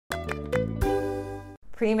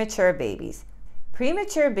premature babies.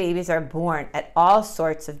 Premature babies are born at all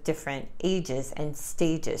sorts of different ages and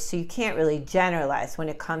stages, so you can't really generalize when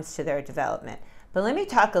it comes to their development. But let me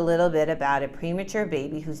talk a little bit about a premature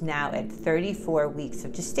baby who's now at 34 weeks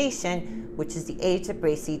of gestation, which is the age that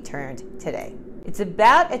Breastfeeding turned today. It's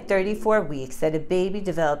about at 34 weeks that a baby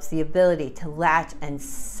develops the ability to latch and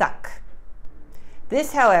suck.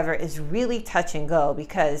 This, however, is really touch and go,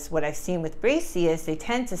 because what I've seen with Breastfeeding is they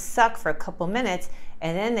tend to suck for a couple minutes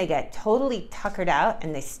and then they get totally tuckered out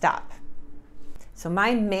and they stop. So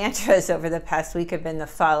my mantras over the past week have been the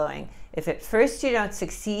following. If at first you don't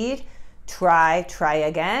succeed, try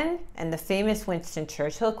again. And the famous Winston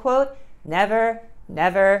Churchill quote, never,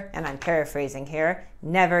 and I'm paraphrasing here,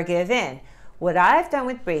 never give in. What I've done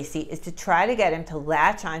with Breastfeeding is to try to get him to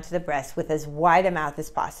latch onto the breast with as wide a mouth as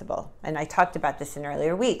possible. And I talked about this in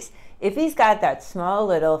earlier weeks. If he's got that small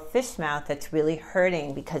little fish mouth that's really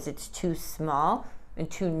hurting because it's too small and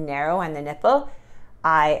too narrow on the nipple,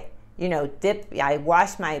 I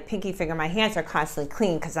wash my pinky finger. My hands are constantly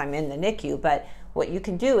clean because I'm in the NICU, but what you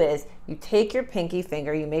can do is you take your pinky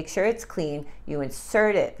finger, you make sure it's clean, you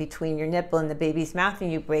insert it between your nipple and the baby's mouth,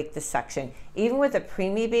 and you break the suction. Even with a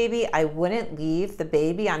preemie baby, I wouldn't leave the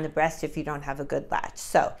baby on the breast if you don't have a good latch.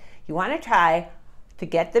 So you want to try to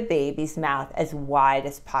get the baby's mouth as wide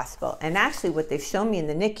as possible. And actually what they've shown me in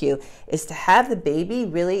the NICU is to have the baby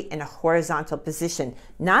really in a horizontal position,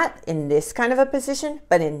 not in this kind of a position,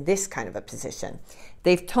 but in this kind of a position.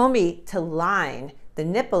 They've told me to line the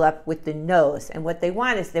nipple up with the nose, and what they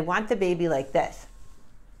want is they want the baby like this,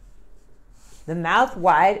 the mouth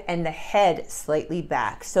wide and the head slightly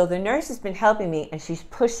back. So the nurse has been helping me and she's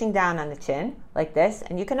pushing down on the chin like this,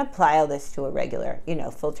 and you can apply all this to a regular,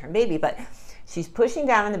 full-term baby, but she's pushing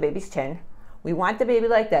down on the baby's chin. We want the baby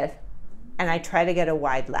like this, and I try to get a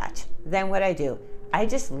wide latch. Then what I do, I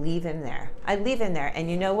just leave him there. I leave him there, and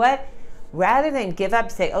you know what? Rather than give up,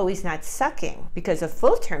 say, oh, he's not sucking, because a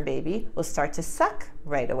full-term baby will start to suck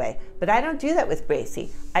right away. But I don't do that with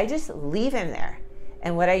Breastfeeding. I just leave him there.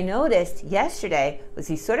 And what I noticed yesterday was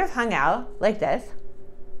he sort of hung out like this.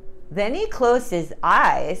 Then he closed his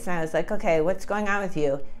eyes, and I was like, okay, what's going on with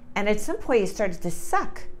you? And at some point, he started to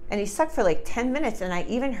suck. And he sucked for like 10 minutes, and I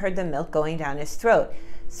even heard the milk going down his throat.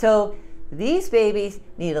 So these babies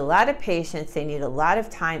need a lot of patience. They need a lot of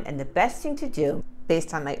time. And the best thing to do,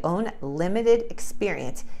 based on my own limited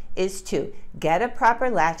experience, is to get a proper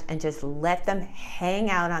latch and just let them hang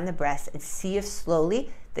out on the breast and see if slowly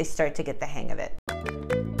they start to get the hang of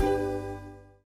it.